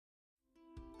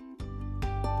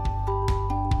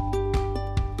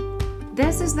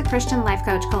This is the Christian Life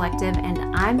Coach Collective,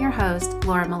 and I'm your host,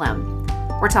 Laura Malone.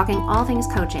 We're talking all things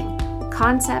coaching,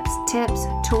 concepts, tips,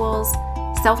 tools,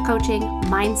 self-coaching,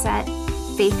 mindset,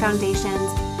 faith foundations,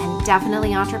 and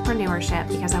definitely entrepreneurship,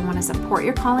 because I want to support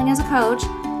your calling as a coach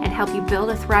and help you build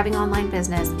a thriving online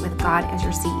business with God as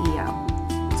your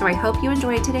CEO. So I hope you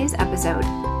enjoyed today's episode.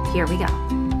 Here we go.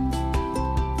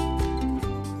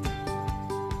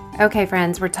 Okay,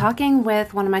 friends, we're talking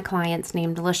with one of my clients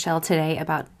named Laschel today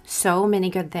about so many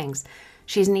good things.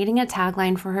 She's needing a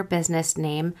tagline for her business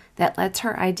name that lets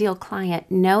her ideal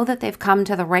client know that they've come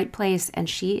to the right place and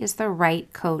she is the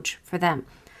right coach for them.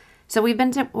 So we've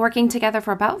been working together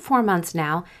for about 4 months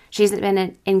now. She's been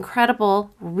an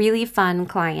incredible, really fun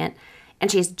client, and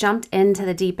she's jumped into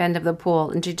the deep end of the pool,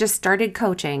 and she just started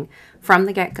coaching from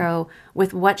the get-go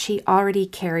with what she already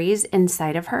carries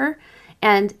inside of her.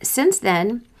 And since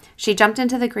then, she jumped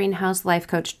into the Greenhouse Life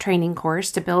Coach training course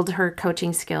to build her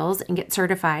coaching skills and get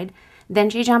certified.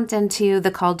 Then she jumped into the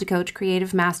Called to Coach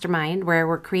Creative Mastermind, where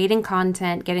we're creating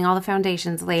content, getting all the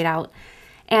foundations laid out.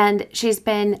 And she's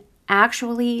been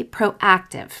actually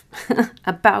proactive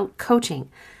about coaching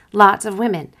lots of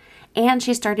women. And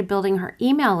she started building her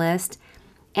email list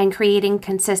and creating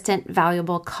consistent,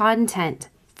 valuable content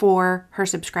for her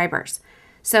subscribers.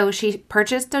 So she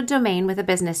purchased a domain with a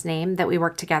business name that we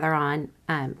worked together on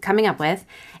coming up with.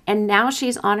 And now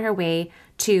she's on her way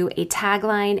to a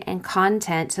tagline and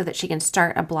content so that she can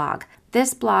start a blog.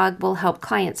 This blog will help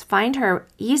clients find her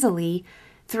easily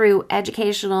through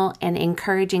educational and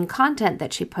encouraging content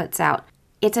that she puts out.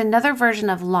 It's another version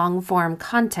of long form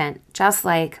content, just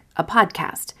like a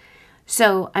podcast.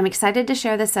 So I'm excited to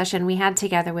share this session we had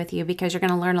together with you, because you're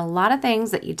going to learn a lot of things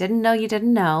that you didn't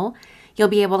know. You'll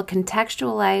be able to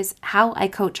contextualize how I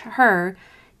coach her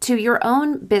to your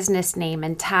own business name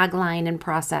and tagline and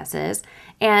processes,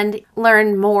 and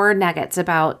learn more nuggets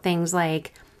about things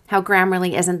like how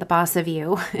Grammarly isn't the boss of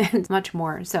you and much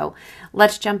more. So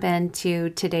let's jump into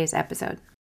today's episode.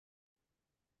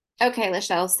 Okay,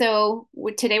 Laschel. So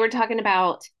today we're talking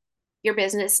about your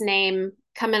business name,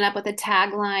 coming up with a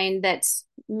tagline that's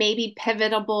maybe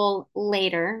pivotable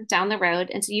later down the road.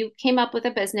 And so you came up with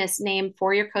a business name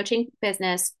for your coaching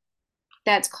business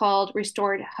that's called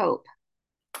Restored Hope.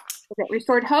 Is it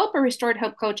Restored Hope or Restored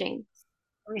Hope Coaching?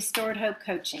 Restored Hope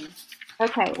Coaching.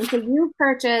 Okay. And so you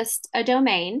purchased a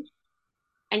domain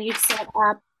and you set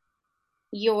up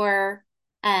your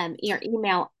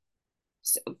email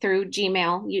through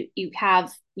Gmail. You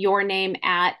have your name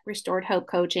at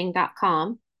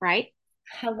restoredhopecoaching.com, right?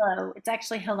 Hello. It's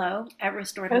actually hello at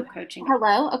Restored Hope Coaching.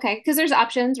 Hello. Okay. Because there's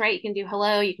options, right? You can do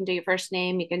hello, you can do your first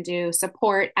name, you can do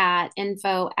support at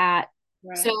info at.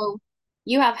 Right. So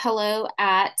you have hello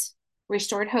at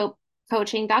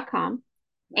restoredhopecoaching.com.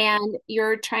 Right. And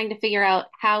you're trying to figure out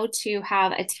how to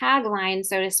have a tagline,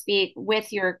 so to speak,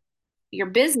 with your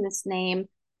business name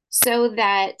so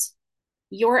that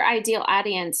your ideal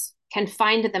audience can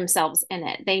find themselves in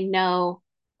it. They know,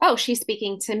 oh, she's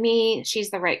speaking to me.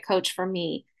 She's the right coach for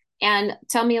me. And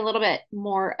tell me a little bit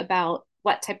more about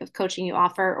what type of coaching you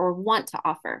offer or want to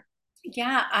offer.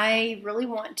 Yeah, I really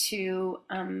want to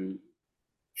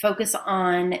focus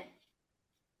on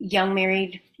young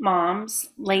married moms,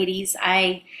 ladies.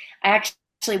 I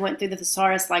actually went through the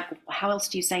thesaurus, like, how else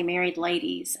do you say married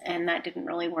ladies? And that didn't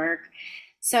really work.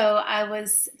 So I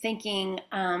was thinking,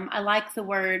 I like the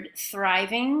word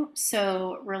thriving.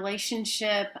 So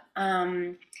relationships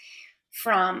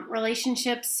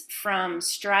from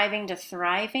striving to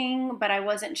thriving, but I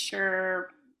wasn't sure.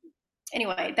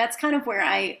 Anyway, that's kind of where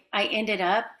I ended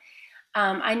up.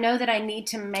 I know that I need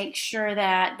to make sure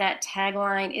that that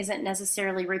tagline isn't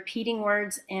necessarily repeating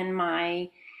words in my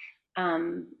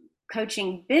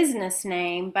coaching business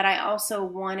name, but I also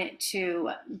want it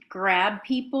to grab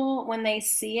people when they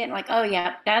see it, like, oh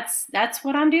yeah, that's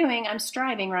what I'm doing. I'm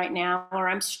striving right now, or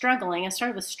I'm struggling. I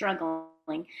started with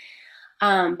struggling,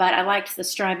 but I liked the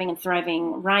striving and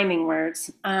thriving rhyming words.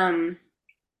 And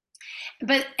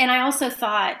I also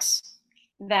thought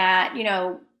that,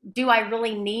 do I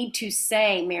really need to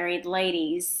say married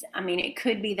ladies? I mean, it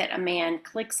could be that a man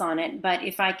clicks on it, but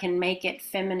if I can make it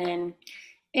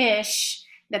feminine-ish,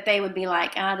 that they would be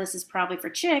like, this is probably for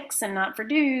chicks and not for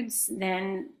dudes,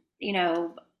 then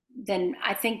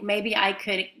I think maybe I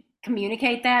could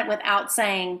communicate that without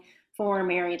saying for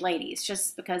married ladies,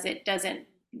 just because it doesn't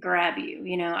grab you.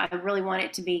 I really want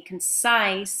it to be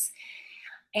concise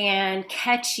and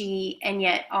catchy, and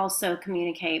yet also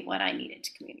communicate what I needed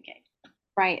to communicate.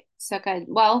 Right. So good.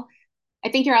 Well, I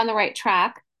think you're on the right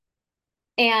track.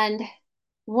 And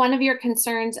one of your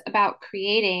concerns about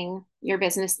creating your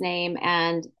business name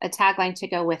and a tagline to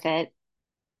go with it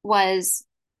was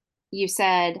you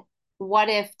said, what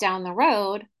if down the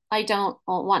road, I don't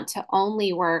want to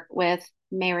only work with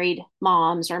married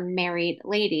moms or married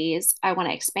ladies? I want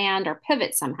to expand or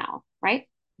pivot somehow, right?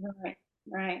 Right.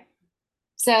 Right.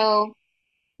 So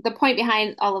the point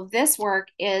behind all of this work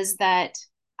is that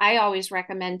I always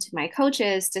recommend to my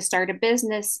coaches to start a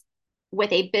business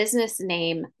with a business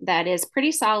name that is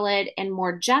pretty solid and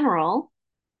more general.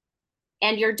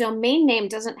 And your domain name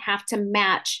doesn't have to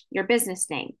match your business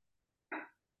name.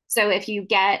 So if you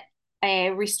get a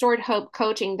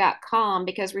restoredhopecoaching.com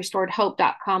because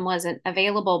restoredhope.com wasn't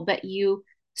available, but you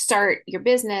start your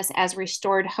business as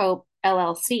Restored Hope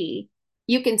LLC,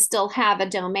 you can still have a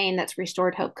domain that's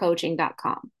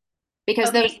restoredhopecoaching.com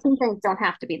because those Okay. two things don't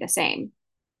have to be the same.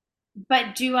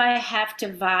 But do I have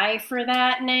to vie for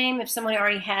that name? If someone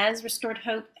already has Restored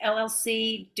Hope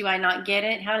LLC, do I not get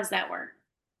it? How does that work?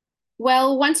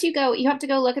 Well, once you go, you have to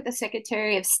go look at the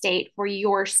Secretary of State for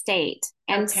your state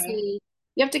and Okay. see,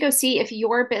 you have to go see if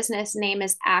your business name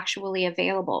is actually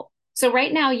available. So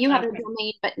right now you have a Okay.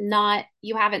 domain, but not,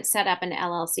 you haven't set up an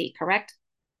LLC, correct?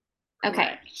 Okay.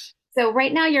 Correct. So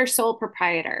right now you're sole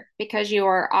proprietor because you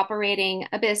are operating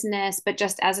a business, but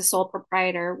just as a sole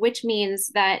proprietor, which means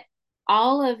that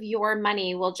all of your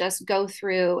money will just go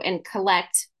through and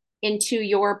collect into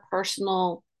your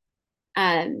personal,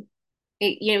 um,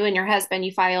 you and your husband,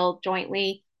 you file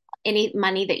jointly. Any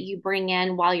money that you bring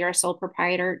in while you're a sole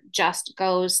proprietor just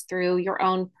goes through your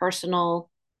own personal,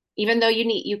 even though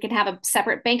you can have a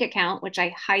separate bank account, which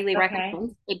I highly Okay.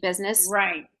 recommend a business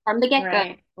Right. from the get-go,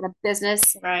 Right. a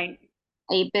business Right.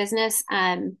 a business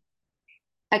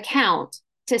account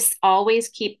to always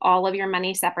keep all of your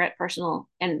money separate, personal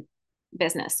and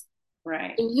business.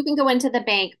 Right. And you can go into the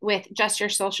bank with just your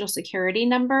social security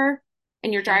number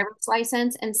and your Okay. driver's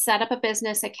license and set up a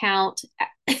business account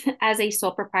as a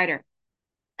sole proprietor.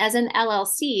 As an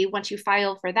LLC, once you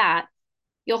file for that,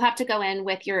 you'll have to go in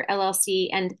with your LLC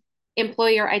and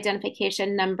employer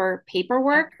identification number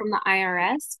paperwork from the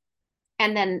IRS.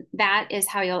 And then that is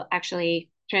how you'll actually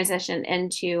transition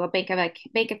into a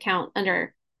bank account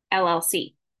under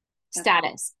LLC Okay.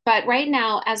 status. But right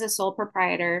now, as a sole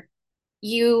proprietor,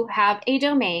 you have a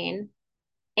domain,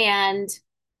 and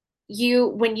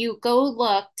when you go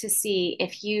look to see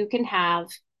if you can have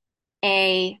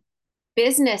a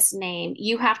business name,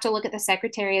 you have to look at the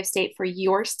Secretary of State for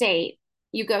your state.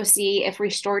 You go see if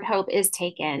Restored Hope is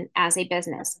taken as a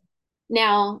business.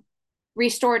 Now,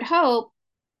 Restored Hope,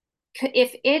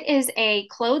 if it is a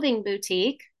clothing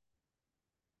boutique,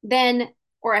 then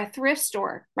or a thrift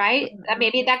store, right? Mhm.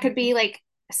 Maybe that could Mhm. be like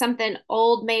something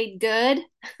old made good,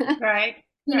 Right.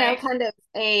 Right. kind of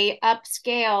a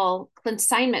upscale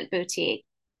consignment boutique,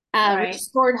 Right.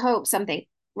 Restored Hope, something,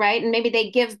 right? And maybe they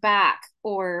give back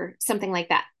or something like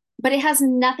that. But it has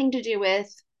nothing to do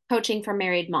with coaching for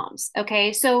married moms.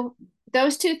 Okay. So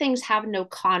those two things have no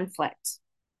conflict.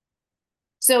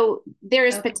 So there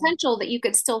is Okay. potential that you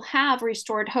could still have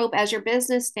Restored Hope as your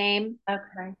business name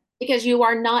Okay. because you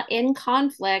are not in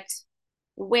conflict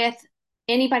with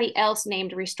anybody else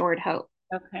named Restored Hope.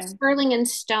 Okay. Sterling and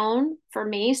Stone, for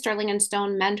me, Sterling and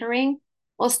Stone mentoring.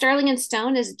 Well, Sterling and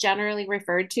Stone is generally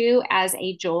referred to as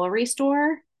a jewelry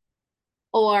store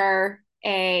or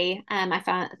I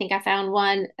think I found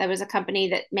one that was a company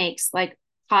that makes like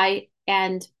high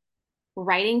end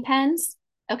writing pens.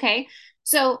 Okay.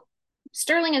 So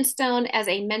Sterling and Stone as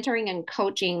a mentoring and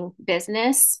coaching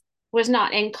business was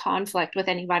not in conflict with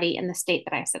anybody in the state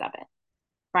that I set up in,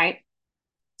 right?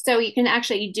 So you can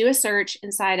actually do a search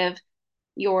inside of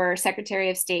your Secretary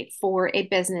of State for a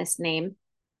business name.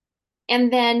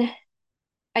 And then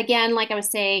again, like I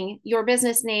was saying, your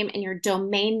business name and your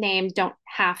domain name don't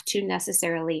have to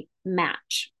necessarily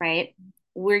match, right?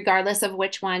 Regardless of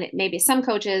which one, maybe some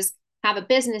coaches have a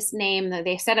business name that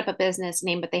they set up a business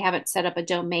name, but they haven't set up a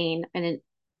domain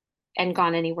and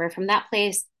gone anywhere from that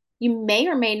place. You may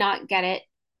or may not get it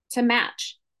to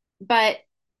match. But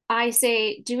I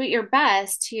say do it your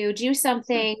best to do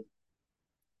something.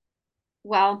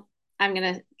 Well, I'm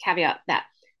going to caveat that.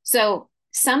 So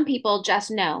some people just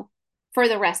know for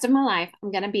the rest of my life,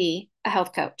 I'm going to be a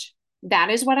health coach. That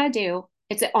is what I do.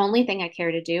 It's the only thing I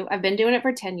care to do. I've been doing it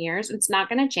for 10 years. It's not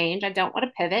going to change. I don't want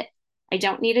to pivot. I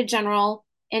don't need a general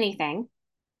anything.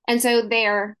 And so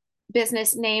their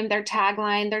business name, their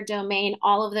tagline, their domain,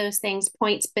 all of those things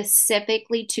point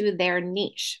specifically to their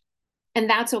niche. And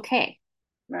that's okay.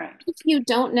 Right. If you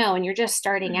don't know and you're just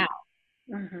starting out,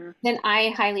 Mm-hmm. then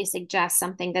I highly suggest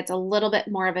something that's a little bit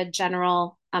more of a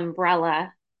general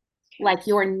umbrella, Okay. like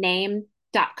your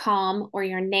name.com or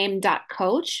your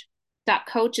name.coach.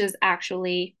 Coach is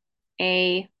actually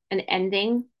an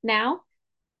ending now.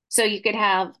 So you could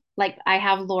have Like I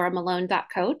have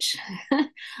lauramalone.coach.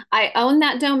 I own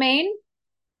that domain.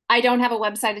 I don't have a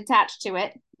website attached to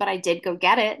it, but I did go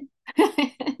get it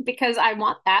because I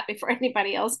want that before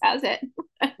anybody else has it.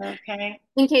 Okay.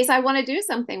 In case I want to do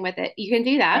something with it, you can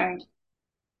do that. Right.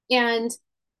 And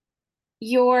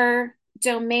your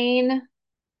domain,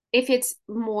 if it's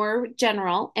more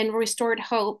general, and restored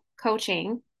hope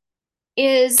coaching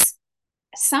is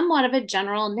somewhat of a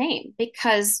general name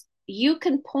because you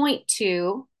can point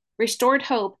to restored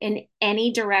hope in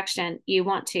any direction you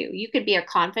want to. You could be a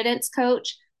confidence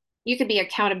coach, you could be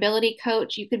accountability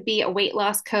coach, you could be a weight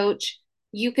loss coach,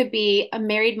 you could be a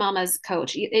married mama's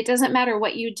coach. It doesn't matter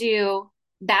what you do,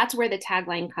 that's where the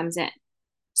tagline comes in.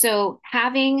 So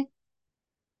having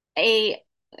a,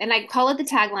 and I call it the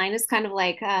tagline, is kind of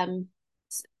like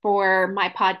for my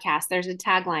podcast, there's a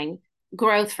tagline,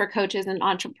 growth for coaches and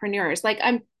entrepreneurs. Like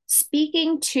I'm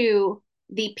speaking to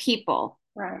the people.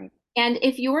 Right. And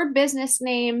if your business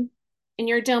name and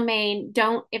your domain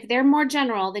don't, if they're more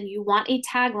general, then you want a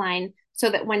tagline so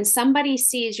that when somebody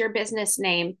sees your business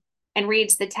name and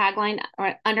reads the tagline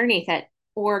underneath it,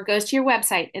 or goes to your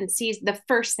website and sees the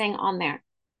first thing on there,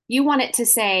 you want it to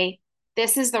say,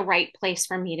 this is the right place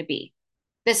for me to be.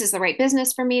 This is the right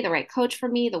business for me, the right coach for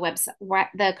me, the website,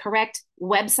 the correct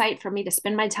website for me to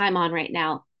spend my time on right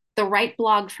now, the right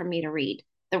blog for me to read,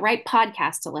 the right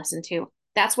podcast to listen to.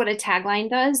 That's what a tagline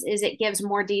does, is it gives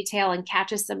more detail and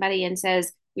catches somebody and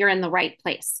says you're in the right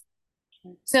place.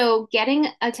 So getting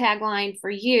a tagline for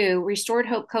you,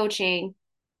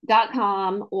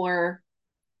 restoredhopecoaching.com, or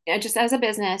just as a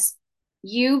business,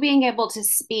 you being able to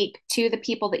speak to the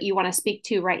people that you want to speak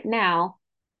to right now,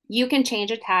 you can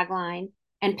change a tagline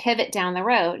and pivot down the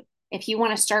road. If you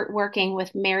want to start working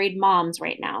with married moms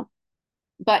right now,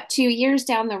 but 2 years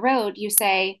down the road, you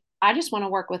say, I just want to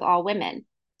work with all women,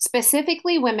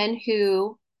 specifically women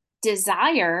who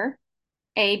desire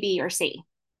A, B, or C,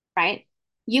 right?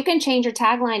 You can change your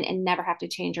tagline and never have to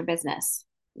change your business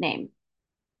name.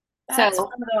 That's what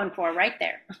So, I'm going for right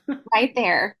there. right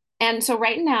there. And so,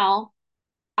 right now,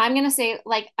 I'm going to say,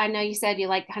 like, I know you said you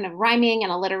like kind of rhyming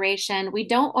and alliteration. We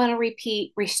don't want to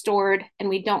repeat restored and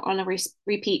we don't want to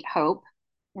repeat hope.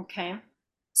 Okay.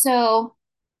 So,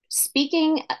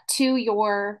 speaking to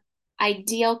your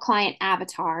ideal client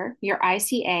avatar, your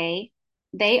ICA,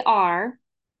 they are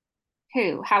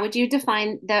who? How would you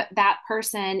define that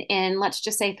person in, let's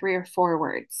just say, 3 or 4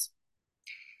 words?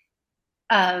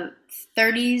 Uh,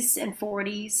 30s and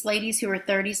 40s, ladies who are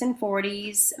 30s and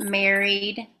 40s,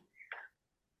 married,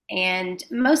 and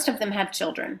most of them have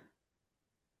children.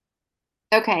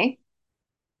 Okay.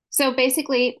 So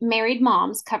basically, married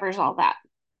moms covers all that.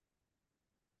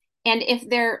 And if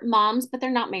they're moms, but they're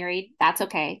not married, that's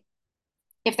okay.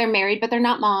 If they're married, but they're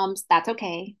not moms, that's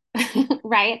okay.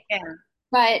 Right? Yeah.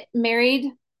 But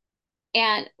married,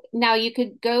 and now you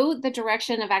could go the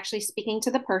direction of actually speaking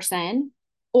to the person,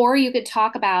 or you could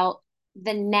talk about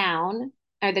the noun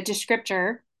or the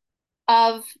descriptor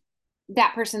of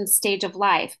that person's stage of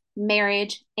life,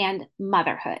 marriage and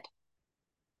motherhood.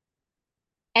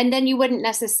 And then you wouldn't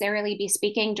necessarily be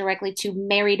speaking directly to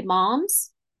married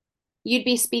moms. You'd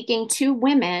be speaking to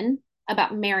women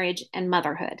about marriage and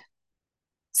motherhood.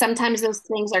 Sometimes those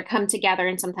things are come together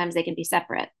and sometimes they can be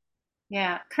separate.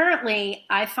 Yeah. Currently,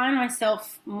 I find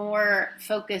myself more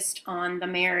focused on the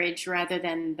marriage rather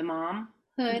than the momhood.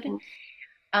 Mhm.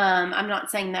 I'm not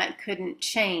saying that couldn't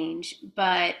change,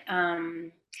 but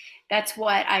that's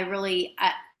what I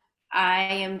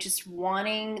am just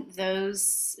wanting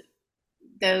those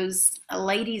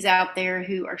ladies out there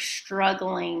who are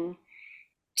struggling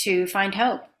to find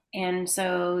hope. And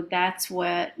so that's who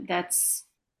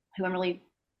I'm really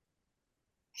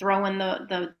throwing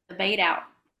the bait out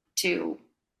to.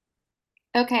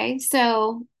 Okay,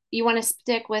 so you want to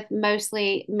stick with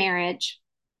mostly marriage,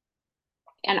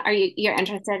 and you're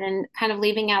interested in kind of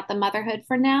leaving out the motherhood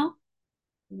for now?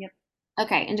 Yep.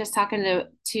 Okay, and just talking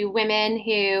to women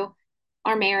who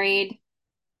are married,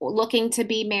 looking to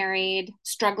be married,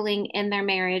 struggling in their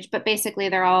marriage, but basically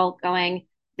they're all going,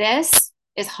 this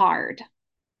is hard.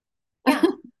 Yeah.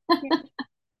 Yeah.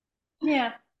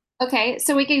 Yeah. Okay,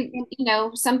 so we could,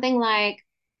 something like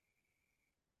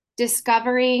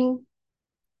discovering,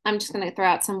 I'm just going to throw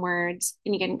out some words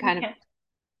and you can kind of Okay.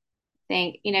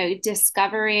 think,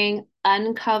 discovering,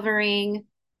 uncovering,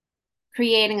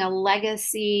 creating a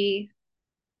legacy.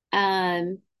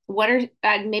 What are,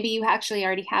 maybe you actually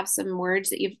already have some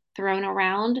words that you've thrown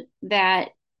around that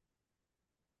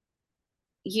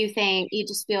you think you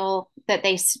just feel that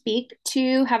they speak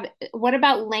to have. What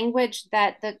about language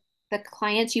that the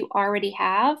clients you already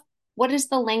have, what is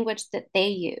the language that they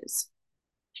use?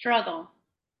 Struggle.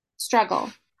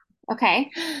 Struggle.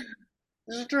 Okay.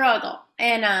 Struggle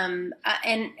and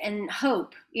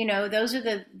hope. You know, those are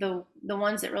the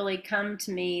ones that really come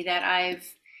to me that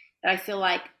I feel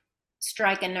like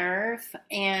strike a nerve,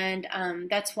 and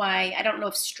that's why I don't know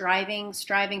if striving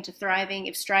to thriving,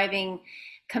 if striving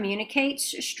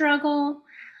communicates struggle,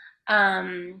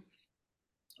 um,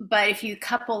 but if you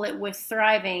couple it with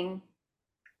thriving,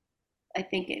 I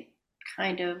think it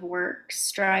kind of works.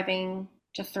 Striving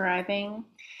to thriving.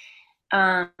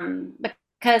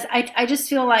 Because I just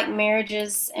feel like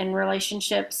marriages and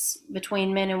relationships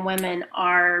between men and women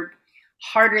are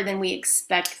harder than we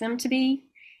expect them to be.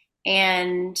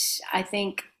 And I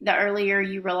think the earlier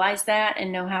you realize that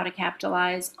and know how to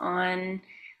capitalize on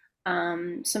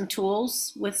some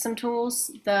tools,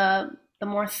 the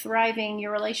more thriving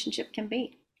your relationship can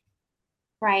be.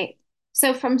 Right.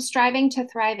 So from striving to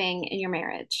thriving in your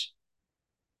marriage,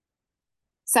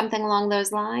 something along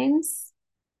those lines,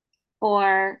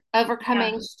 or Yeah,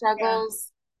 overcoming yeah.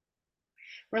 struggles,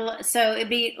 So it'd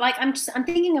be like I'm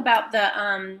thinking about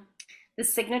the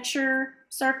signature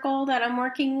circle that I'm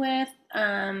working with.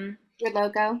 your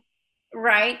logo.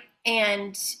 Right.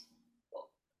 And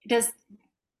does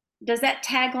does that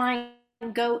tagline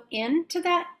go into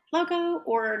that logo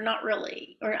or not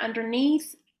really? Or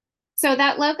underneath? So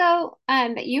that logo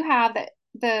that you have,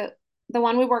 the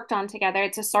one we worked on together,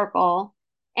 it's a circle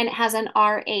and it has an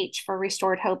RH for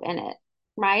restored hope in it,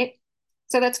 right?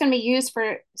 So that's going to be used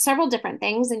for several different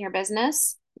things in your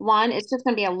business. One, it's just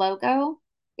going to be a logo.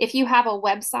 If you have a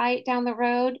website down the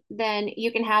road, then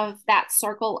you can have that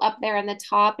circle up there in the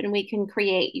top, and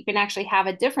you can actually have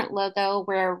a different logo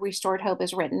where restored hope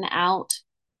is written out.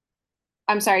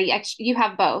 I'm sorry, you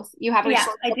have both. You have Yeah,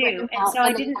 restored I hope do. written And out, so I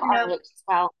and then you didn't have know. RH as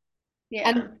well. Yeah.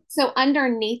 And so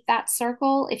underneath that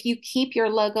circle, if you keep your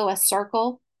logo a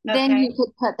circle, then Okay. you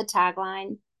could put the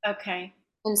tagline Okay.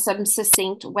 in some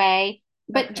succinct way.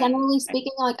 But Okay. generally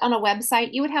speaking, like on a website,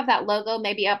 you would have that logo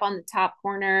maybe up on the top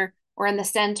corner or in the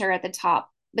center at the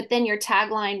top. But then your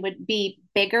tagline would be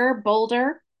bigger,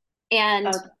 bolder, and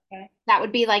Okay. that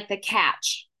would be like the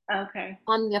catch Okay.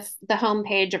 on the home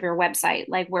page of your website,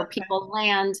 like where Okay. people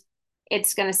land.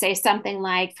 It's going to say something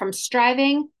like from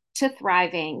striving to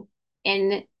thriving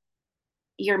in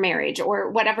your marriage or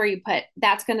whatever you put,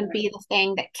 that's going to Right. be the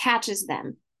thing that catches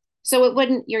them. So it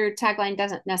wouldn't, your tagline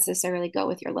doesn't necessarily go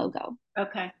with your logo.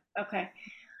 Okay. Okay.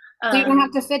 So you don't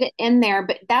have Um, to fit it in there,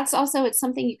 but that's also, it's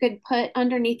something you could put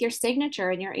underneath your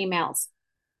signature in your emails.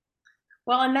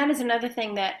 well, and that is another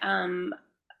thing that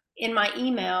in my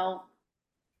email,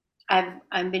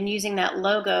 I've been using that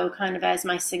logo kind of as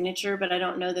my signature, but I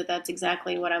don't know that that's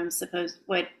exactly what I'm supposed.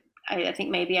 What I think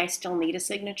maybe I still need a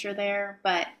signature there.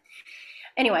 But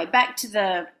anyway, back to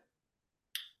the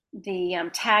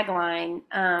tagline.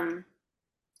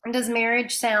 Does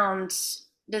marriage sound?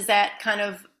 Does that kind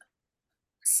of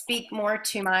speak more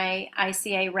to my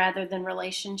ICA rather than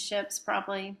relationships?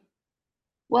 Probably.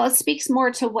 Well, it speaks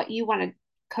more to what you want to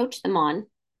coach them on,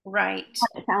 Right.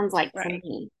 what it sounds like to Right.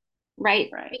 me, right?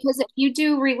 Right. Because if you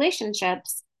do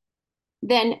relationships,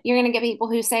 then you're going to get people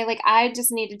who say, like, I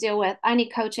need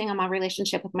coaching on my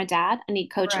relationship with my dad. I need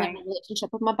coaching on my Right.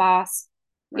 relationship with my boss.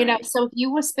 Right. So if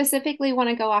you specifically want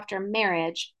to go after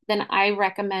marriage, then I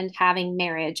recommend having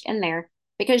marriage in there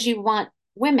because you want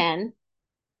women,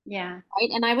 Yeah. right?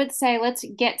 And I would say let's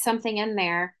get something in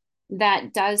there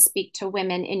that does speak to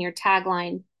women in your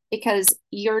tagline because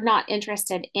you're not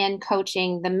interested in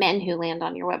coaching the men who land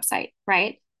on your website,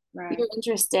 right? Right. You're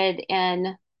interested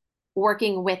in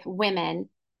working with women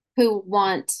who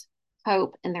want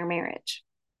hope in their marriage.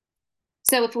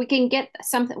 So if we can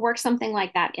work something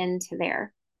like that into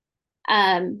there.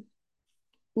 Um,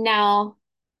 now,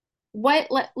 let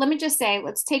me just say,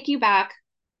 let's take you back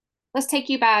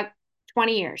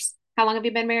 20 years. How long have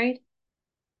you been married?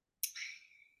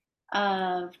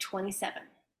 Of 27.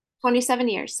 27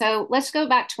 years. So let's go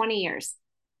back 20 years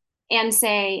and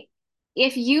say,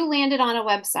 if you landed on a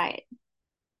website,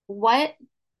 what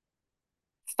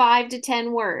 5 to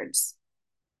 10 words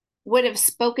would have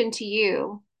spoken to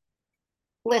you?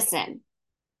 Listen,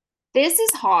 this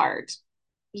is hard.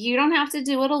 You don't have to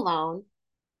do it alone.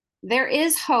 There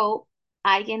is hope.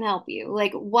 I can help you.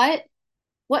 Like what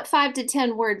 5 to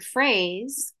 10 word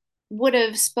phrase would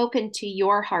have spoken to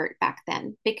your heart back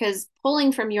then? Because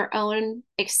pulling from your own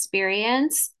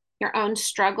experience, your own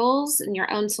struggles and your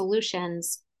own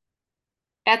solutions,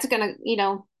 that's gonna,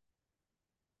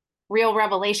 real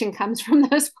revelation comes from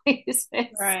those places.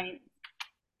 Right.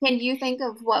 Can you think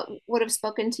of what would have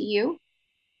spoken to you?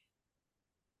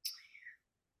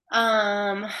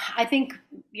 I think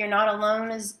you're not alone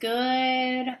is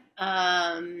good.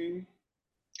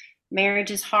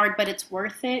 Marriage is hard, but it's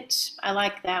worth it. I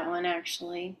like that one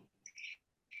actually.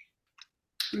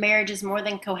 Marriage is more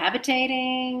than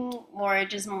cohabitating.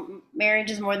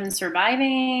 Marriage is more than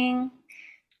surviving.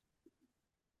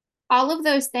 All of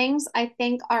those things I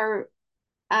think are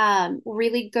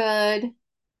really good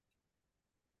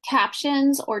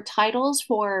captions or titles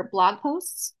for blog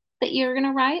posts that you're going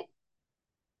to write.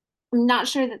 I'm not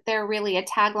sure that they're really a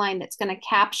tagline that's going to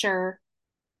capture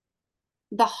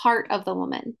the heart of the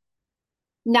woman.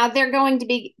 Now they're going to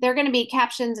be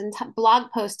captions and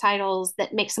blog post titles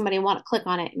that make somebody want to click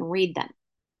on it and read them.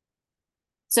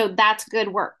 So that's good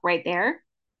work right there.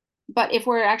 But if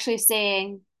we're actually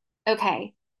saying,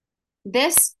 okay,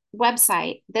 this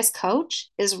website, this coach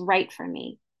is right for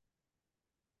me.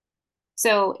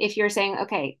 So if you're saying,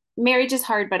 okay, marriage is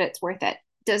hard, but it's worth it,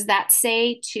 does that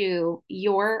say to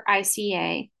your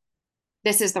ICA,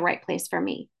 this is the right place for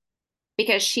me?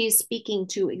 Because she's speaking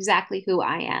to exactly who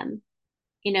I am.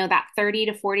 You know, that 30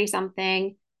 to 40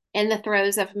 something in the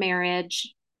throes of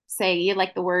marriage. Say you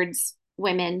like the words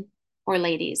women or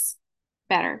ladies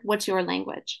better. What's your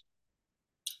language?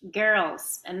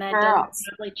 Girls, and that doesn't Girls.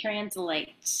 really translate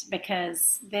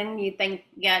because then you think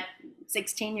you got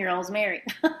 16-year-olds married.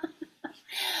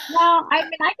 Well, I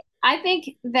mean, I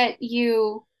think that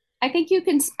I think you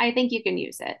can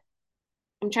use it.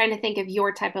 I'm trying to think of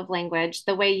your type of language,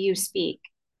 the way you speak,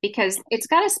 because it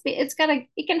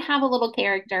can have a little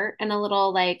character and a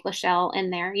little like Lachelle in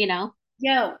there, you know.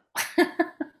 Yo.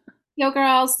 Yo,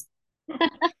 girls.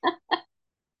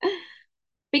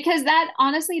 Because that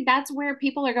honestly, that's where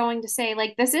people are going to say,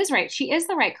 like, this is right. She is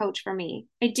the right coach for me.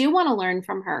 I do want to learn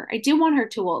from her. I do want her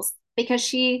tools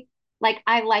because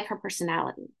I like her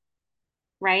personality,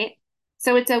 right?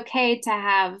 So it's okay to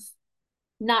have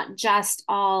not just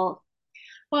all,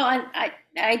 Well,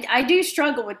 I do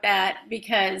struggle with that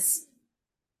because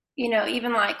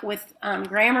even like with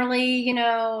Grammarly,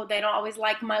 they don't always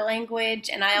like my language,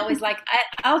 and I always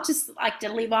I'll just like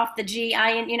to leave off the G,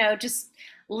 I, just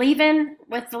leaving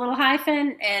with the little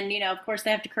hyphen, and of course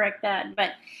they have to correct that,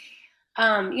 but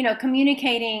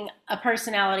communicating a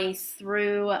personality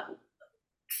through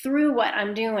what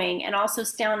I'm doing, and also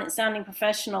sounding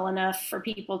professional enough for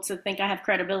people to think I have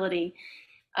credibility,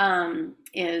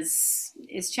 is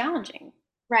challenging.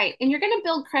 right. And you're going to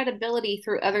build credibility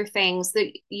through other things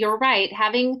that you're right.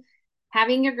 Having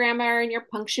your grammar and your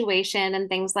punctuation and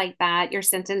things like that, your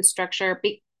sentence structure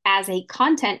as a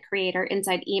content creator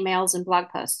inside emails and blog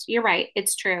posts. You're right.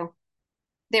 It's true.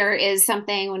 There is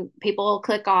something when people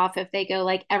click off if they go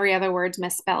like every other word's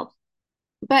misspelled.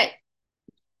 But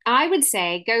I would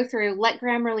say go through, let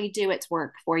Grammarly do its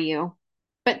work for you,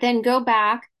 but then go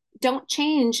back. Don't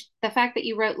change the fact that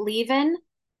you wrote leave-in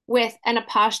with an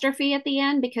apostrophe at the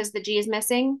end because the G is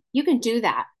missing. You can do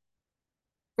that.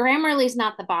 Grammarly's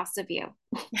not the boss of you.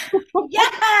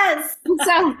 Yes.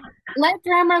 So let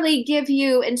Grammarly give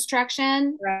you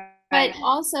instruction, but Right.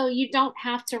 also you don't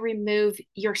have to remove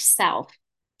yourself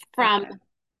from Okay.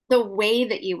 the way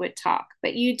that you would talk.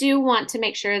 But you do want to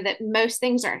make sure that most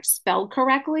things are spelled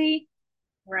correctly,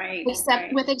 Right. except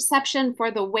Right. with exception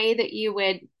for the way that you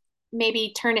would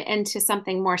maybe turn it into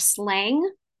something more slang,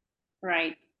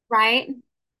 Right. right?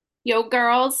 Yo,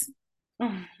 girls,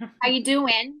 how you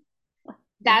doing?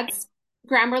 That's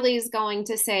Grammarly is going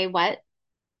to say what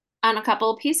on a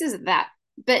couple of pieces of that,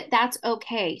 but that's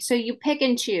okay. So you pick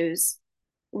and choose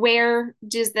where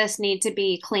does this need to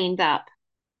be cleaned up,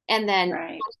 and then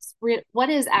Right. what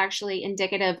is actually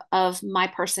indicative of my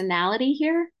personality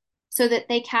here, so that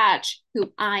they catch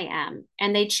who I am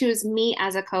and they choose me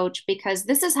as a coach because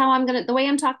this is how the way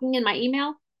I'm talking in my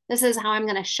email, this is how I'm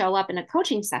going to show up in a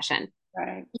coaching session.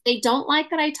 Right. If they don't like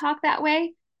that I talk that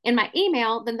way in my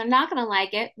email, then they're not going to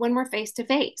like it when we're face to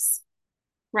face,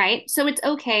 right? So it's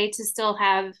okay to still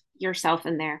have yourself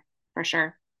in there for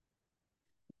sure.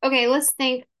 Okay, let's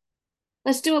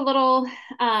do a little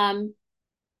um,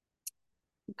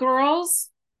 girls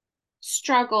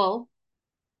struggle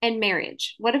and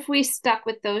marriage. What if we stuck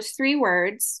with those three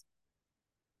words?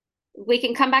 We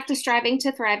can come back to striving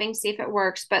to thriving, see if it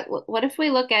works. But what if we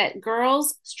look at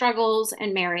girls, struggles,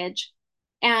 and marriage?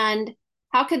 And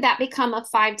how could that become a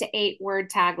 5 to 8 word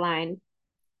tagline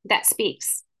that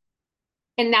speaks?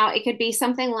 And now it could be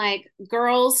something like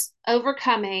girls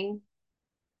overcoming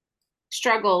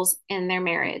struggles in their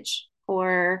marriage,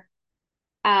 or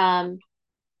um,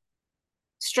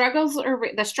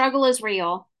 the struggle is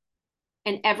real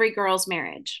in every girl's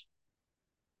marriage.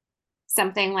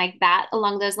 Something like that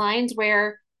along those lines,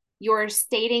 where you're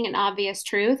stating an obvious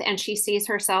truth and she sees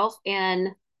herself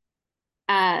in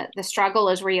the struggle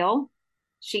is real.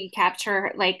 She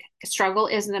capture like struggle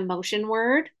is an emotion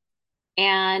word.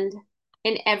 And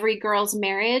in every girl's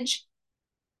marriage,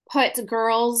 put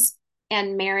girls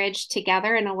and marriage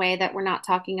together in a way that we're not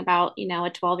talking about, a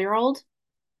 12-year-old,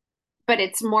 but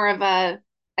it's more of a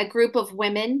group of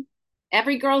women.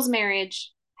 Every girl's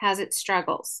marriage has its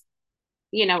struggles.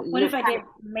 What You if I did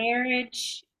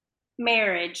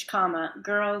marriage, comma,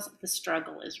 girls, the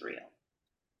struggle is real?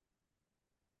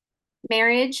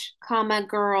 marriage, comma,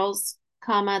 girls,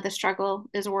 comma, the struggle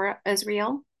is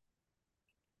real.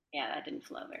 Yeah, that didn't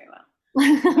flow very well.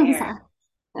 I'm Marriage, sorry.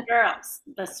 girls,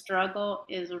 the struggle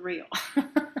is real.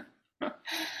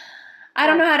 I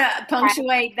don't Or, know how to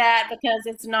punctuate that because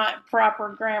it's not proper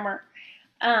grammar.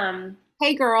 Um,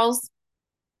 hey girls.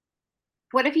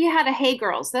 What if you had a hey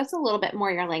girls? That's a little bit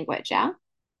more your language, yeah?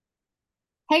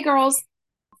 Hey girls,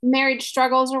 marriage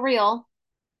struggles are real.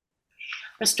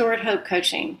 Restored hope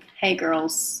coaching. Hey,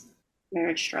 girls,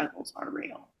 marriage struggles are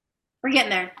real. We're getting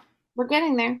there. We're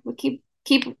getting there. We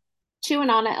keep chewing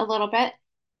on it a little bit.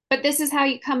 But this is how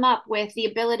you come up with the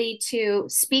ability to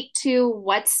speak to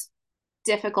what's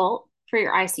difficult for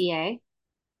your ICA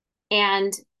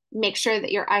and make sure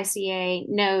that your ICA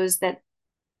knows that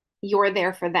you're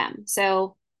there for them.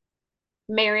 So,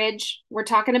 marriage, we're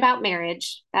talking about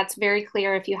marriage. That's very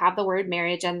clear if you have the word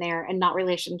marriage in there and not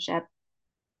relationship.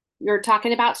 You're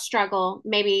talking about struggle.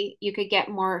 Maybe you could get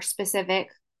more specific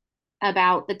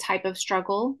about the type of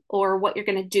struggle or what you're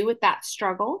going to do with that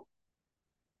struggle.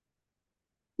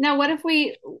 Now, what if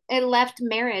we left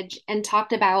marriage and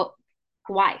talked about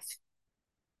wife,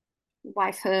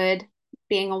 wifehood,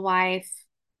 being a wife,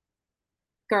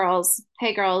 girls,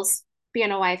 hey girls,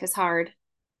 being a wife is hard,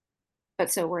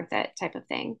 but so worth it type of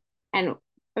thing. And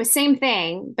the same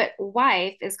thing, but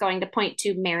wife is going to point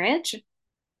to marriage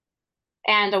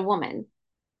and a woman.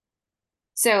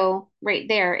 So, right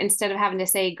there, instead of having to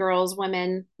say girls,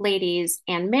 women, ladies,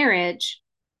 and marriage,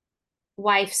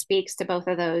 wife speaks to both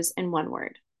of those in one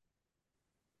word.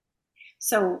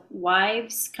 So,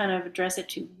 wives kind of address it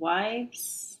to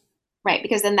wives. Right,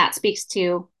 because then that speaks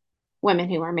to women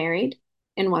who are married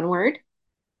in one word.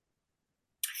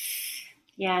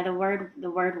 Yeah, the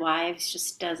word wives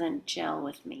just doesn't gel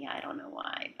with me. I don't know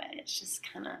why, but it's just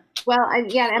kind of Well,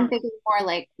 yeah, I'm thinking more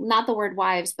like not the word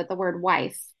wives, but the word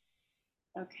wife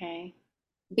okay.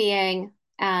 being,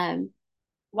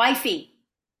 Wifey.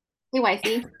 hey,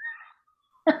 wifey.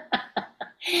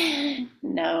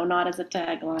 No, not as a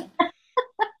tagline.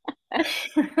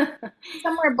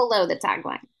 Somewhere below the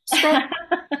tagline. Scroll.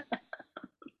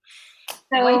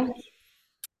 So Wife.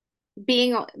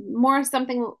 being more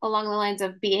something along the lines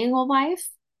of being a wife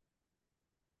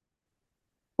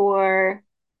or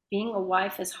Being a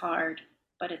wife is hard,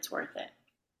 but it's worth it.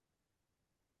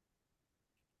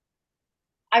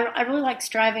 I really like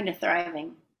striving to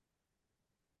thriving.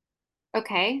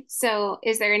 okay. So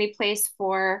is there any place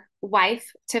for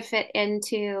wife to fit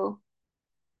into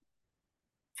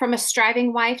from a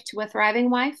striving wife to a thriving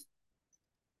wife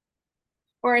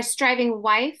or a striving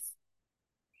wife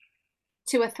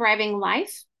to a thriving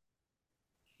life?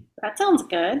 That sounds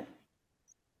good.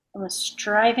 From a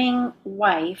striving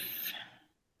wife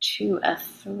to a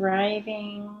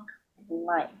thriving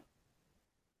life.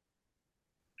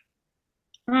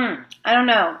 I don't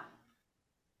know.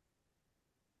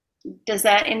 Does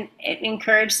that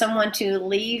encourage someone to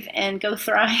leave and go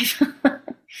thrive?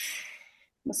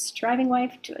 A striving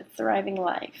wife to a thriving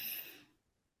life.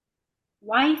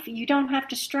 Wife, you don't have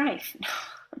to strive.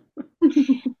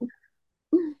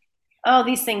 Oh,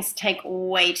 these things take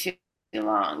way too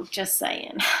long. Just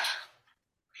saying.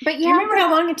 But you Do you have remember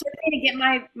how long it took me to get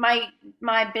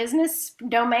my business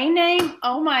domain name?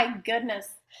 Oh my goodness.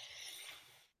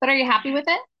 but are you happy with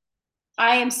it?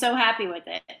 I am so happy with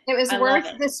it. It was I worth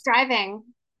love it. the striving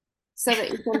so that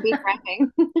you can be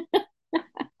thriving.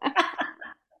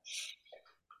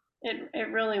 It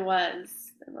really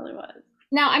was. It really was.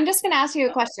 Now, I'm just going to ask you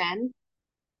a question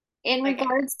in Okay.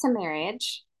 regards to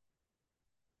marriage.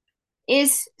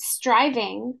 Is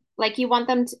striving like you want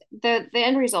them to, the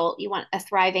end result, you want a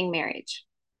thriving marriage,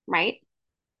 right?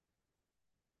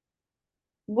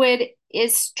 Would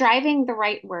is striving the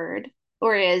right word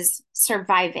or is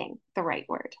surviving the right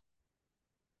word?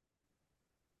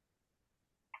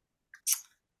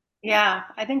 Yeah,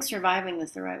 I think surviving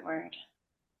is the right word.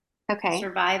 Okay.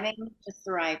 Surviving to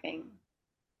thriving.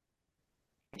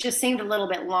 It just seemed a little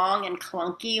bit long and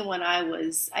clunky when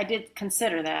I did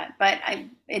consider that, but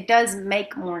it does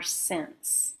make more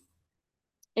sense.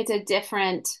 It's a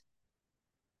different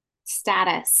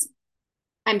status.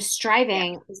 I'm Yeah.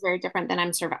 striving is very different than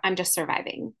I'm just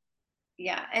surviving.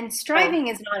 Yeah. And So, striving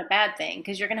is not a bad thing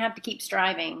because you're going to have to keep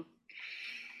striving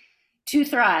to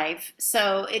thrive.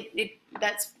 So it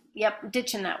that's Yep,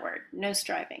 ditching that word. No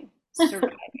striving.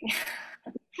 Surviving.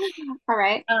 All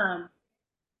right. um,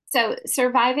 So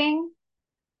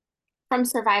from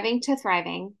surviving to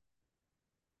thriving.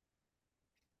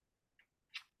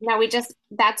 Now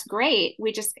that's great.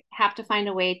 We just have to find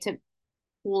a way to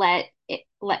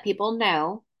let people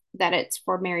know that it's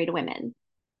for married women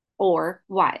or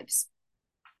wives.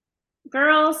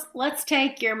 Girls, let's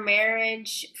take your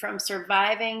marriage from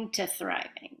surviving to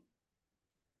thriving.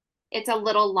 It's a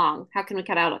little long. How can we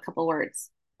cut out a couple words?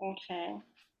 Okay.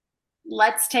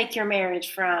 Let's take your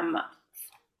marriage from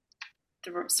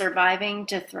surviving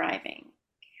to thriving.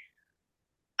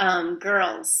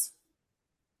 Girls,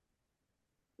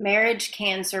 marriage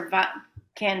can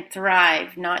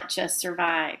thrive, not just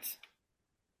survive.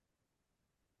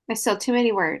 There's still too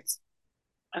many words.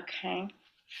 Okay.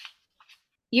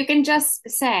 You can just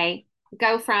say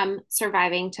go from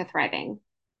surviving to thriving.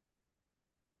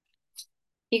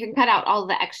 You can cut out all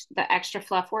the extra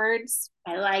fluff words.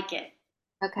 I like it.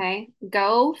 Okay.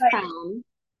 Go But from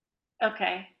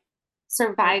okay. Go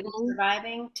from surviving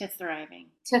surviving to thriving.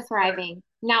 to Or thriving.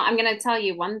 Now, I'm going to tell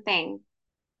you one thing.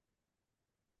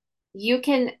 You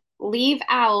can leave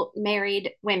out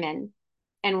married women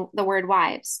and the word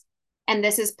wives. And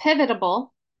this is pivotable.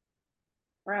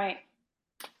 right.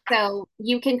 So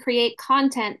you can create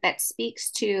content that speaks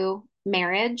to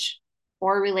marriage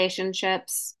or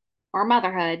relationships or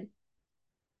motherhood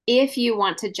if you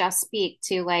want to just speak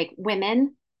to like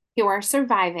women who are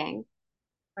surviving.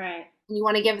 Right. You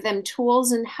want to give them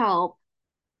tools and help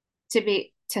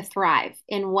to thrive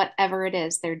in whatever it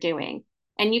is they're doing.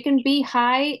 And you can be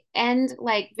high and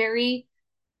like very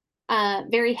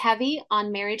heavy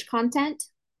on marriage content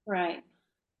Right.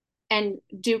 and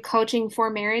do coaching for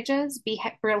marriages,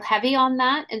 real heavy on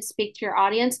that and speak to your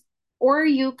audience. Or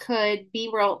you could be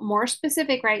real more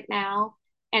specific right now.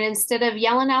 And instead of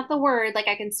yelling out the word, like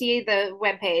I can see the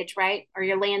web page, right? Or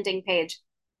your landing page.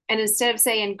 And instead of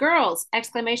saying girls,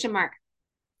 exclamation mark,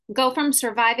 go from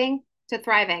surviving to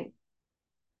thriving.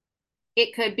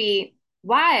 It could be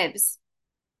wives,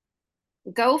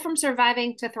 go from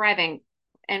surviving to thriving.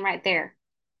 And right there.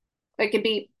 It could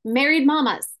be married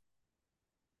mamas,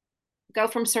 go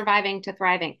from surviving to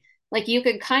thriving. Like you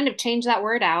could kind of change that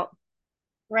word out,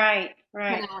 Right.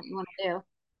 depending Right. on what you want to do.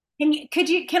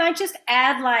 Can I just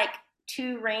add like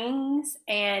two rings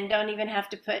and don't even have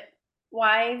to put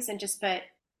wives and just put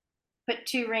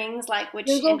two rings like which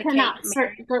Google indicate cannot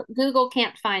search, marriage? Google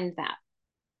can't find that.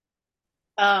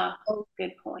 So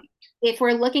Good point. if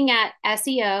we're looking at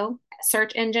SEO,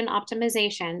 search engine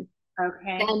optimization,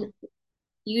 Okay. then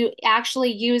you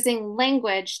actually using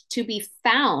language to be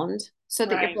found so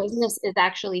that your Right. business is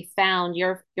actually found,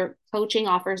 your coaching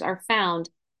offers are found,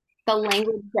 the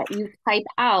language that you type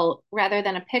out rather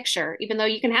than a picture, even though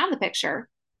you can have the picture,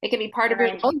 it can be part of your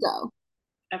Right. logo,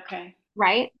 Okay.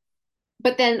 right?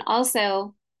 But then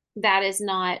also that is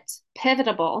not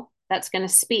pivotable. That's going to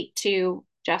speak to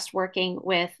just working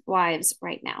with wives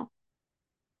right now,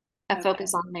 a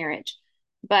focus Okay. on marriage.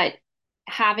 But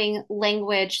having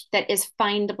language that is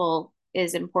findable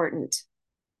is important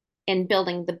in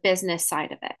building the business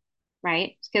side of it,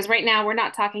 right? Because right now we're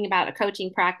not talking about a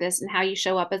coaching practice and how you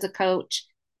show up as a coach,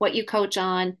 what you coach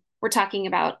on. We're talking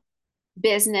about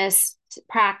business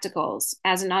practicals.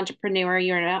 As an entrepreneur,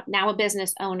 you're now a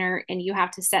business owner and you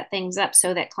have to set things up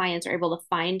so that clients are able to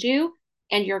find you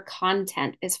and your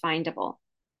content is findable.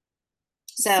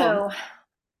 So So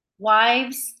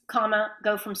wives, comma,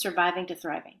 go from surviving to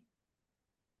thriving.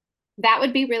 that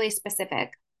would be really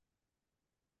specific.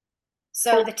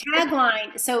 So Or, the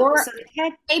tagline, or so the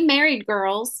tag hey, married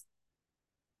girls.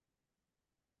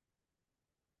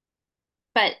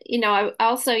 But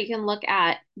also you can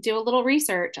do a little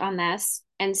research on this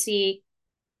and see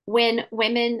when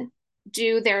women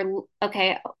do their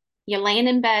okay, you're laying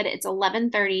in bed, it's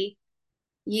 11:30,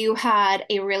 you had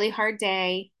a really hard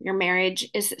day, your marriage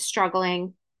is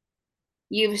struggling,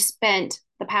 you've spent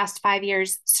the past 5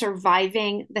 years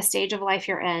surviving the stage of life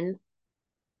you're in,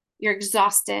 you're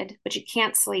exhausted, but you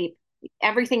can't sleep,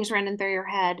 everything's running through your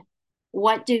head.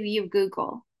 What do you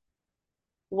Google?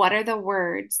 What are the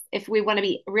words if we want to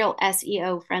be real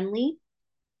SEO friendly?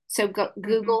 So mhm.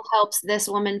 Google helps this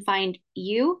woman find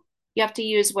you. You have to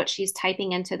use what she's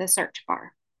typing into the search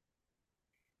bar.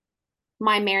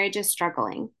 My marriage is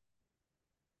struggling.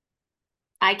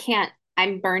 I can't,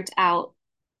 I'm burnt out.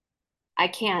 I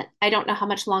don't know how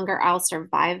much longer I'll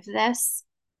survive this.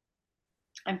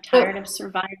 I'm But tired of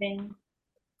surviving,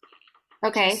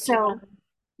 okay, just so surviving.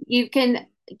 you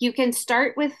can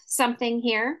start with something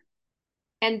here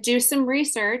and do some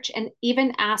research and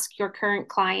even ask your current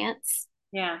clients,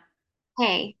 Yeah.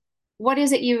 hey, what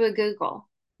is it you would Google?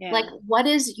 Like, Yeah. what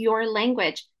is your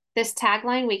language? This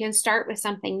tagline, we can start with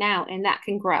something now and that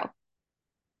can grow.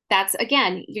 That's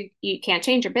again, you can't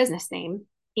change your business name Right.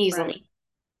 easily,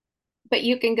 but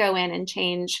you can go in and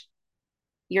change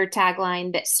your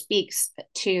tagline that speaks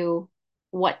to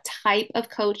what type of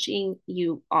coaching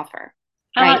you offer,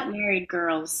 I right? like married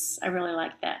girls. I really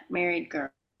like that. Married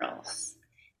girls.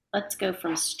 Let's go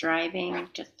from striving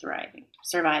to thriving,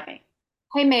 surviving.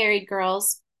 Hey, married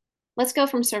girls, let's go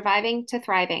from surviving to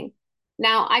thriving.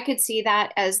 Now, I could see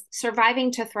that as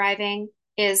surviving to thriving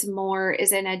is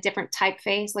in a different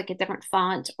typeface, like a different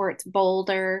font, or it's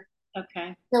bolder.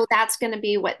 Okay. So that's going to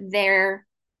be what the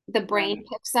brain Right.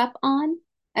 picks up on.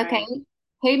 Okay. Right.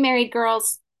 Hey, married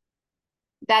girls,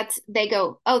 they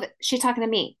go, oh, she's talking to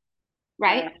me,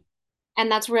 right? Right.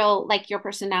 And that's real, like your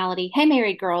personality. Hey,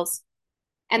 married girls.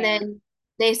 And Yeah. then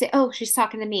they say, oh, she's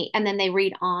talking to me. And then they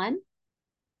read on.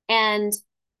 And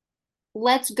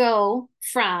let's go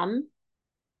from,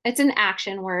 it's an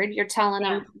action word. You're telling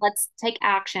Yeah. them, let's take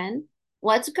action.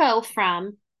 Let's go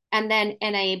from, and then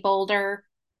in a bolder,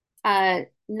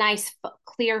 nice,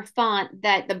 clear font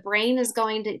that the brain is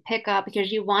going to pick up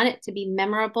because you want it to be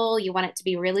memorable. You want it to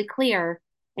be really clear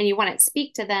and you want it to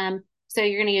speak to them. So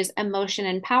you're going to use emotion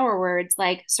and power words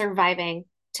like surviving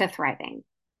to thriving.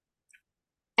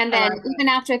 And I then like that. even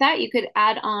after that, you could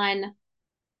add on,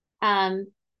 um,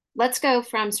 let's go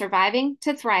from surviving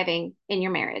to thriving in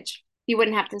your marriage. You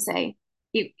wouldn't have to say,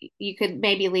 you could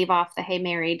maybe leave off the hey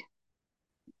married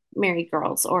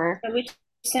girls, or So which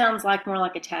sounds like more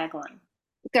like a tagline.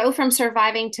 go from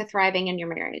surviving to thriving in your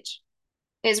marriage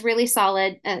is really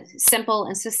solid, simple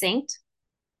and succinct.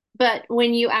 But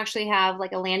when you actually have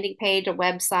like a landing page, a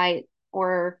website,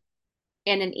 or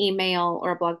in an email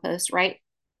or a blog post, right?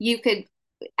 You could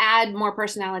add more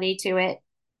personality to it.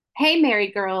 Hey,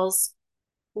 married girls,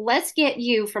 let's get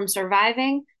you from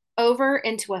surviving over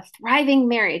into a thriving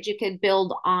marriage. You could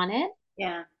build on it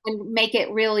Yeah. and make it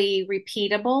really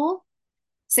repeatable.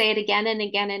 Say it again and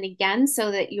again and again so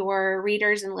that your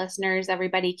readers and listeners,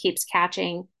 everybody keeps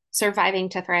catching surviving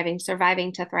to thriving.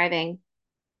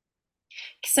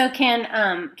 So can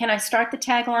I start the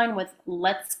tagline with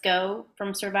 "Let's go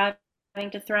from surviving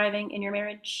to thriving in your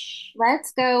marriage"?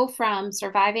 Let's go from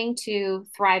surviving to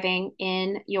thriving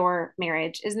in your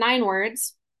marriage is 9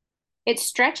 words. It's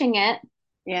stretching it.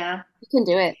 Yeah. You can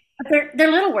do it. But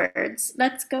they're little words.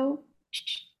 Let's go.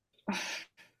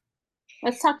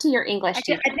 Let's talk to your English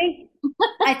teacher.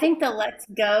 I think the "Let's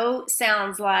go"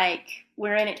 sounds like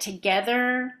we're in it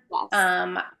together, Yes.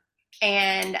 um,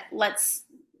 and let's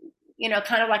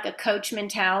kind of like a coach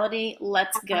mentality.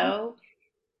 Let's Uh-huh. go.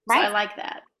 So I Right. like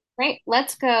that. Right.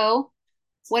 Let's go.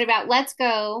 What about let's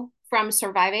go from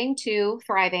surviving to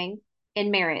thriving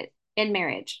in marriage? In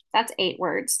marriage. That's 8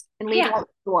 words. And leave Yeah. out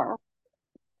 4.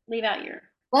 Leave out your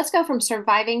Let's go from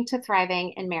surviving to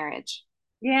thriving in marriage.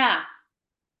 yeah.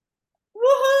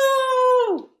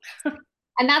 Woohoo!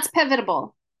 And that's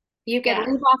pivotable. You could Yeah.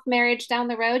 leave off marriage down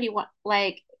the road. You want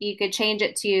like you could change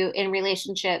it to in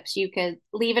relationships. You could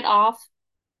leave it off.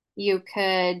 You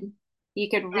could Yeah.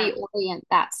 reorient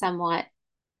that somewhat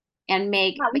and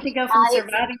make Yeah, we could go from life.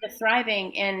 surviving to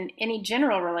thriving in any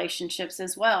general relationships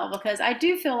as well, because I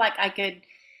do feel like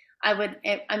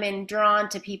I'm in drawn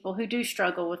to people who do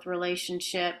struggle with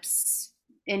relationships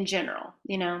in general.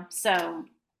 So,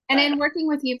 And but in working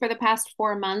with you for the past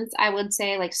 4 months, I would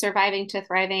say like surviving to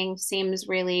thriving seems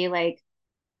really like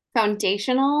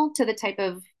foundational to the type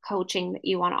of coaching that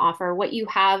you want to offer. What you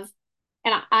have,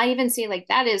 and I even see like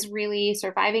that is really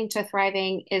surviving to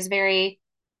thriving is very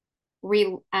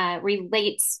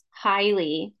relates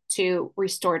highly to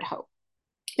restored hope.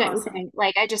 Don't you awesome. think?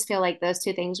 Like I just feel like those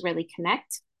two things really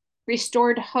connect.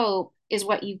 Restored hope is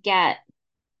what you get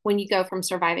when you go from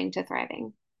surviving to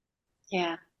thriving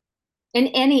Yeah. in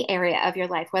any area of your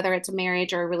life, whether it's a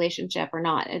marriage or a relationship or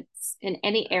not. It's in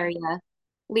any area,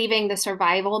 leaving the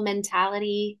survival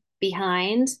mentality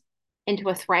behind into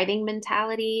a thriving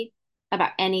mentality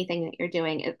about anything that you're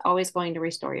doing is always going to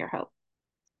restore your hope.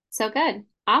 So good.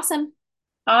 Awesome.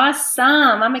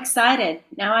 Awesome. I'm excited.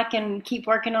 Now I can keep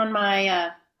working on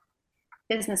my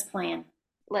business plan.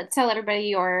 Let's tell everybody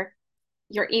your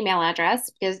email address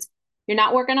because you're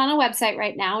not working on a website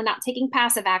right now, not taking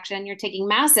passive action, you're taking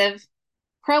massive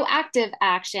proactive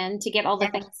action to get all the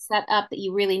Yeah. things set up that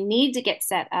you really need to get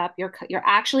set up. You're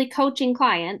actually coaching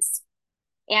clients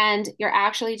and you're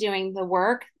actually doing the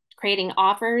work, creating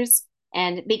offers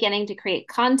and beginning to create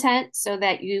content so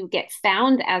that you get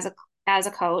found as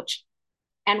a coach.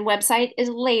 And website is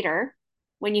later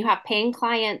when you have paying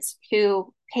clients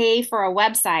who pay for a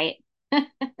website.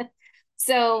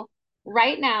 So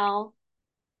right now,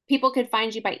 people could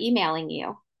find you by emailing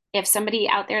you. if somebody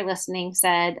out there listening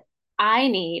said, I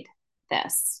need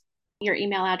this, your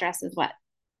email address is what?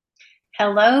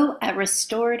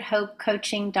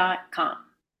 hello@restoredhopecoaching.com.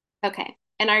 Okay.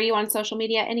 And are you on social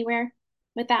media anywhere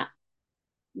with that?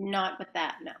 Not with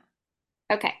that, no.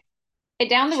 Okay.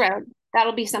 Down the road,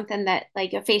 that'll be something that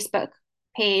like a Facebook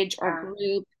page or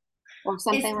group or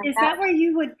something like Is that. that where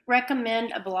you would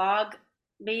recommend a blog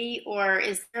be, or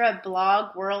is there a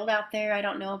blog world out there I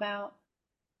don't know about?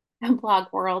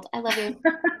 Blog world. I love you.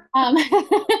 Um,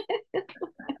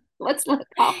 let's look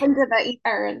off into the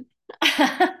ether.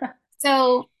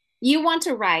 So you want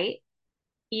to write,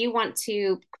 you want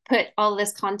to put all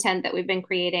this content that we've been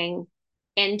creating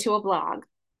into a blog.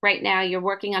 Right now, you're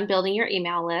working on building your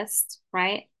email list,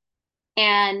 right?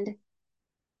 And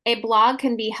a blog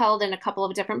can be held in a couple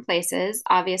of different places.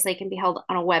 Obviously, it can be held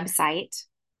on a website.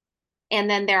 And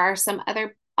then there are some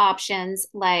other options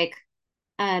like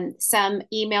some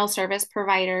email service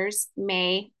providers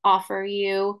may offer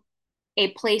you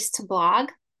a place to blog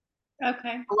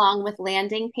Okay. along with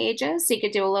landing pages. So you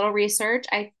could do a little research.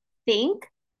 I think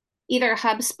either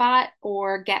HubSpot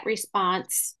or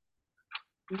GetResponse,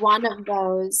 one of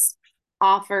those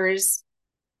offers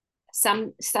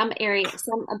some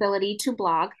ability to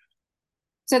blog.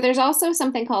 So there's also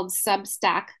something called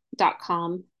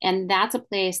substack.com, and that's a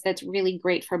place that's really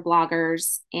great for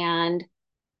bloggers and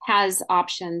has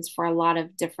options for a lot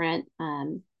of different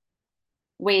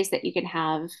ways that you can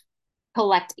have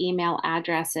collect email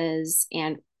addresses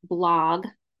and blog.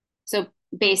 So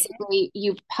basically,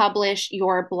 you publish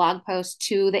your blog post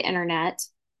to the internet,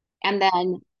 and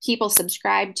then people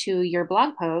subscribe to your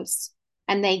blog posts,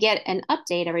 and they get an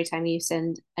update every time you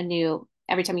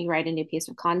write a new piece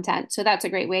of content. So that's a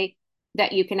great way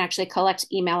that you can actually collect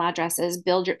email addresses,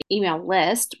 build your email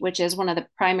list, which is one of the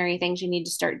primary things you need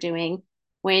to start doing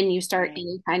when you start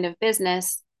any kind of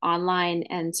business online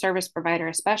and service provider,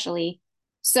 especially,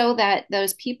 so that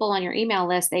those people on your email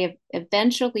list, they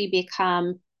eventually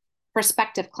become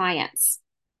prospective clients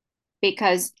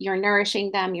because you're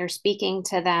nourishing them, you're speaking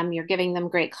to them, you're giving them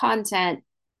great content,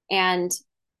 and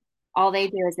all they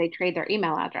do is they trade their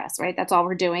email address, right? That's all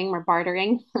we're doing. We're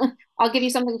bartering. I'll give you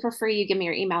something for free. You give me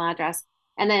your email address.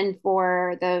 And then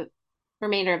for the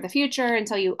remainder of the future,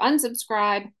 until you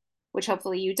unsubscribe, which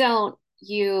hopefully you don't,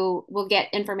 you will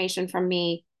get information from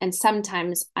me. And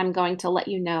sometimes I'm going to let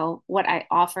you know what I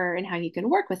offer and how you can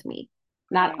work with me.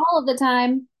 Not all of the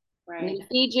time. I'm going to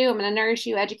feed you. I'm going to nourish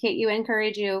you, educate you,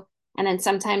 encourage you. And then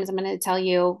sometimes I'm going to tell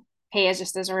you, hey,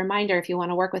 just as a reminder, if you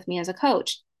want to work with me as a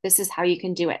coach, this is how you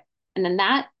can do it. And then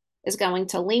that is going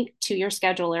to link to your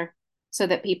scheduler so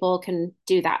that people can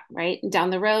do that, right? And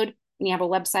down the road, when you have a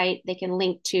website, they can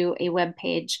link to a web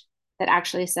page that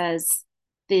actually says,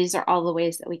 these are all the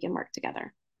ways that we can work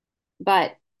together.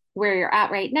 But where you're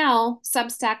at right now,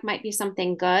 Substack might be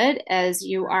something good as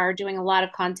you are doing a lot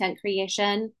of content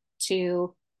creation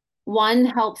to, one,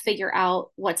 help figure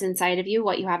out what's inside of you,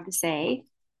 what you have to say,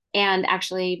 and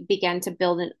actually begin to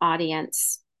build an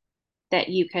audience that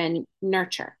you can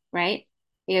nurture, right?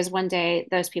 Because one day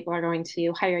those people are going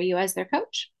to hire you as their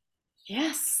coach.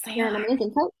 Yes, You're an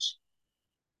amazing coach.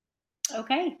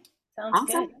 Okay, sounds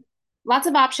awesome. good. Lots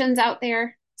of options out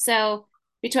there. So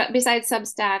besides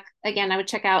Substack, again, I would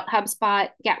check out HubSpot,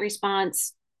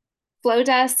 GetResponse,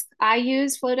 Flowdesk. I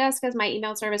use Flowdesk as my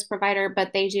email service provider,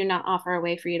 but they do not offer a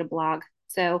way for you to blog.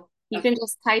 So you can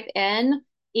just type in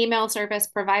email service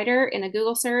provider in a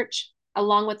Google search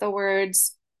along with the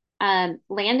words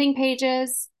landing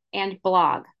pages and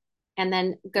blog, and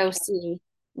then go see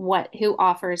who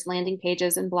offers landing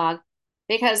pages and blog.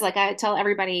 Because like I tell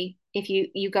everybody, if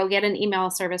you go get an email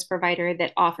service provider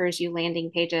that offers you landing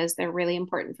pages, they're really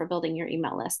important for building your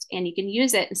email list, and you can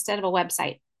use it instead of a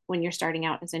website when you're starting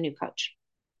out as a new coach.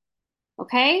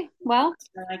 Okay, well,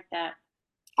 I like that.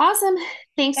 Awesome.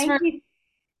 Thanks Thank for you.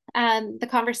 The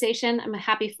conversation. I'm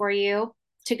happy for you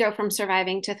to go from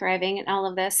surviving to thriving and all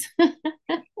of this.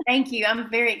 Thank you. I'm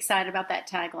very excited about that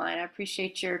tagline. I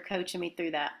appreciate your coaching me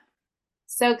through that.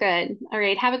 So good. All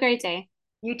right. Have a great day.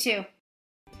 You too.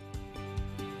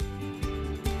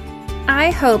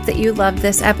 I hope that you loved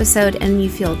this episode and you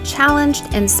feel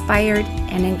challenged, inspired,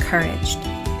 and encouraged.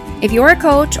 If you're a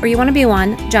coach or you want to be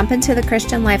one, jump into the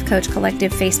Christian Life Coach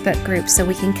Collective Facebook group so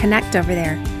we can connect over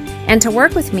there. And to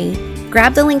work with me,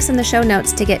 grab the links in the show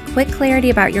notes to get quick clarity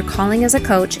about your calling as a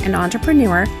coach and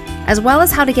entrepreneur, as well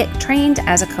as how to get trained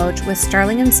as a coach with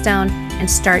Sterling and Stone and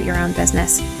start your own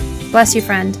business. Bless you,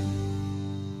 friend.